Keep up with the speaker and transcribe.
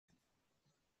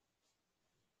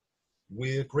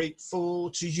We're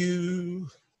grateful to you.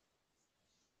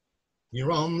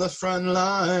 You're on the front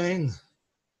line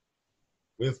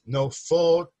with no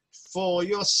thought for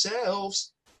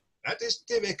yourselves at this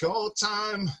difficult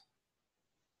time.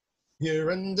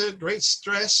 You're under great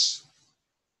stress.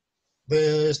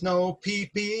 There's no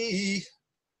PP.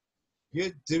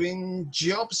 You're doing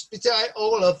jobs beside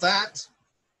all of that.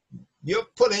 You're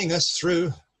putting us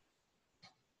through.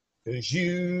 'Cause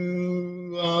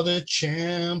you are the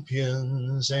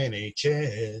champions,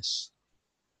 NHS.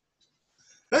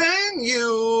 And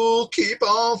you'll keep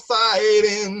on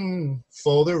fighting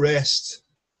for the rest.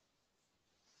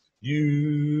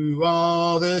 You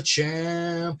are the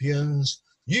champions.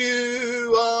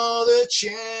 You are the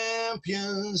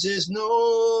champions. There's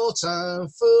no time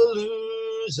for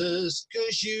losers,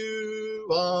 'cause you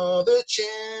are the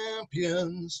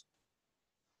champions,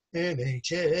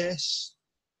 NHS.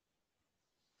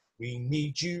 We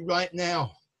need you right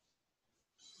now.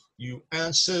 You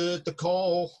answered the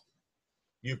call.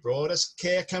 You brought us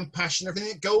care, compassion,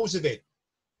 everything that goes with it.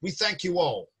 We thank you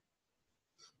all.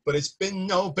 But it's been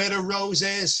no bed of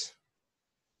roses.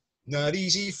 Not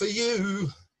easy for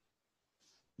you.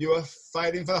 You are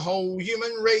fighting for the whole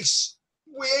human race.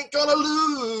 We ain't gonna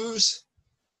lose.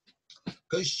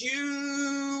 'Cause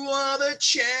you are the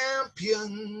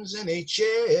champions,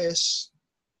 NHS.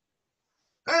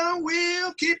 And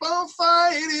we'll keep on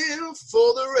fighting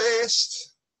for the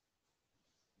rest.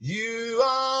 You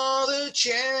are the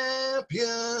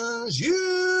champions.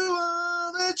 You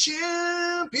are the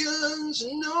champions.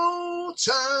 No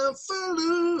time for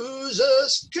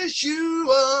losers, 'cause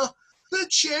you are the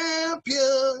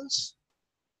champions,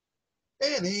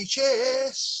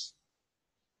 NHS.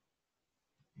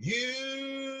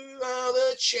 You are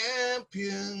the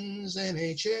champions,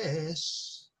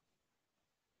 NHS.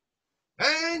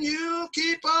 And you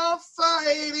keep on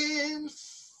fighting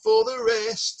for the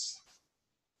rest.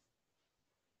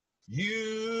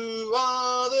 You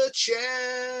are the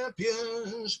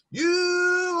champions.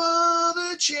 You are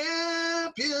the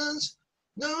champions.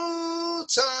 No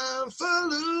time for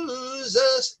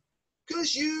losers,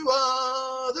 'cause you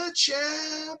are the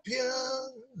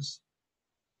champions,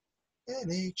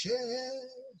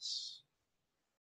 NHS.